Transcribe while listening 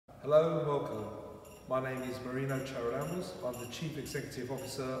Hello and welcome. My name is Marino Charalambous. I'm the Chief Executive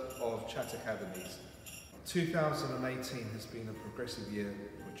Officer of CHAT Academies. 2018 has been a progressive year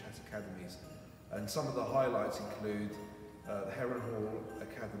for CHAT Academies, and some of the highlights include the Heron Hall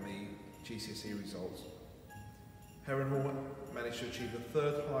Academy GCSE results. Heron Hall managed to achieve the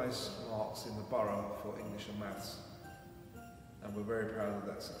third highest marks in the borough for English and Maths, and we're very proud of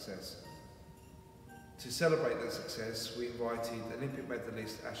that success. To celebrate that success, we invited Olympic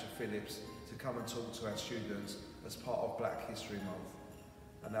medalist Asher Phillips to come and talk to our students as part of Black History Month.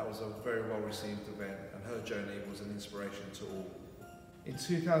 And that was a very well received event, and her journey was an inspiration to all. In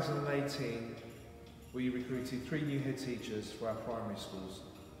 2018, we recruited 3 new head teachers for our primary schools,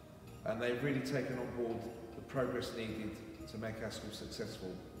 and they've really taken on board the progress needed to make our schools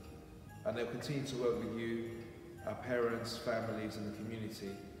successful. And they'll continue to work with you, our parents, families and the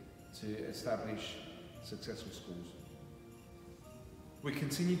community to establish successful schools. We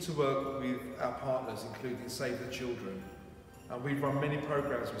continue to work with our partners, including Save the Children, and we've run many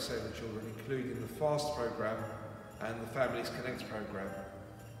programs with Save the Children, including the FAST program and the Families Connect program.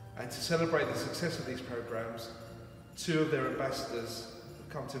 And to celebrate the success of these programs, 2 of their ambassadors have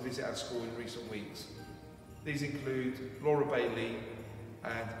come to visit our school in recent weeks. These include Laura Bailey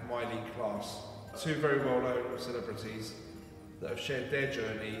and Miley Class, 2 very well-known celebrities that have shared their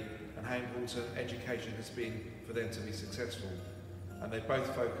journey and how important education has been for them to be successful. And they both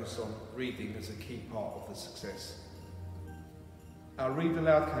focus on reading as a key part of the success. Our Read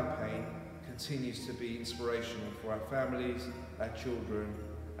Aloud campaign continues to be inspirational for our families, our children,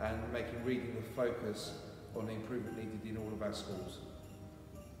 and making reading the focus on the improvement needed in all of our schools.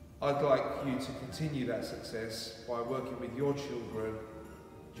 I'd like you to continue that success by working with your children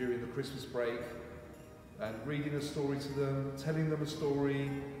during the Christmas break and reading a story to them, telling them a story,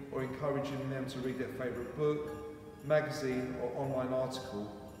 or encouraging them to read their favourite book, magazine or online article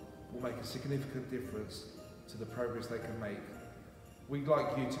will make a significant difference to the progress they can make. We'd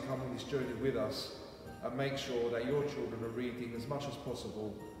like you to come on this journey with us and make sure that your children are reading as much as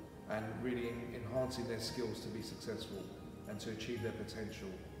possible and really enhancing their skills to be successful and to achieve their potential.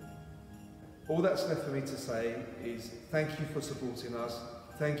 All that's left for me to say is thank you for supporting us,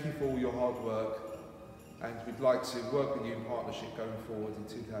 thank you for all your hard work, and we'd like to work with you in partnership going forward in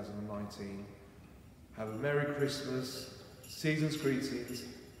 2019. Have a Merry Christmas, season's greetings,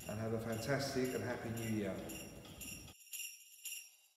 and have a fantastic and happy New Year.